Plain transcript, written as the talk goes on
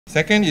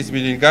Second is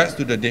with regards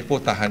to the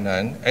depoh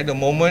tahanan. At the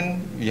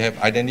moment, we have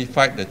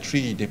identified the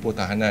 3 depoh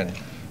tahanan,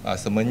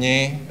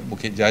 Semenyih,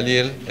 Bukit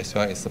Jalil, as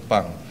well as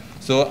Sepang.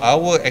 So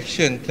our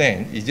action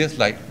plan is just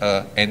like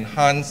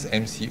enhanced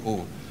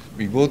MCO.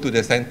 We go to the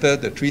center,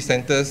 the 3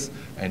 centers,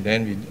 and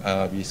then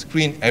we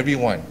screen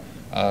everyone,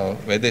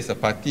 whether it's a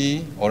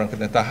party, orang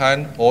kena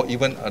tahan, or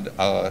even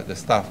the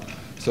staff.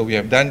 So we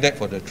have done that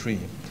for the 3.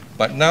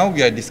 But now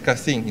we are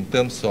discussing in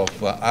terms of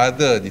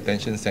other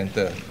detention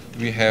center.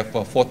 We have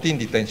 14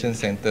 detention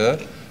center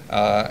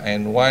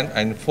and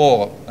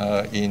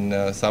 4 in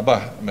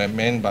Sabah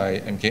manned by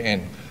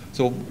MKN.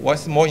 So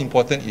what's more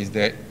important is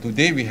that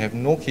today we have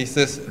no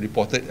cases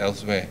reported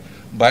elsewhere.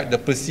 But the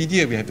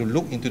procedure, we have to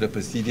look into the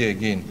procedure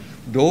again.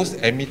 Those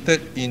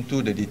admitted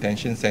into the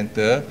detention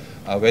center,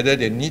 whether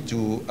they need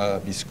to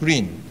be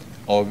screened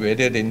or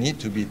whether they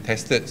need to be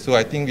tested. So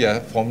I think we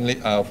are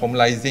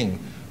formalizing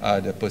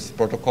the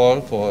protocol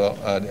for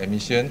the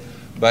admission.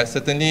 But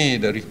certainly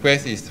the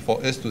request is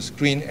for us to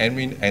screen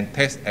and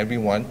test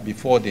everyone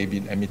before they've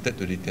been admitted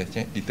to the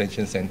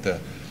detention center,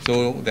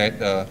 so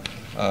that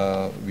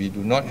we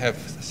do not have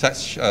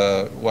such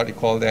what you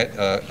call that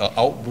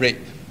outbreak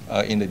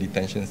in the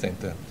detention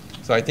center.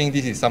 So I think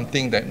this is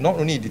something that not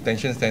only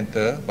detention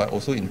center but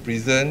also in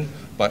prison,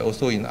 but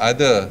also in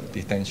other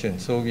detention.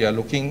 So we are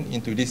looking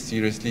into this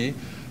seriously,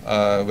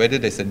 whether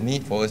there's a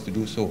need for us to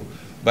do so.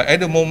 But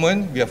at the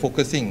moment, we are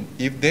focusing.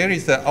 If there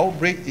is an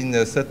outbreak in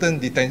a certain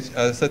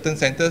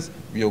centers,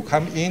 we will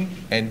come in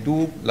and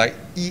do like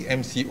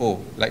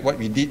EMCO, like what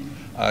we did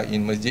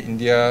in Masjid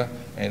India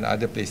and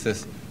other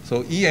places.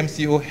 So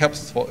EMCO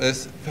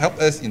help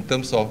us in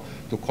terms of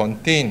to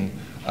contain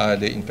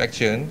the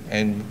infection,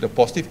 and the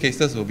positive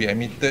cases will be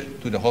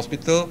admitted to the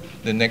hospital.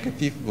 The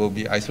negative will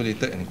be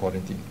isolated and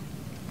quarantined.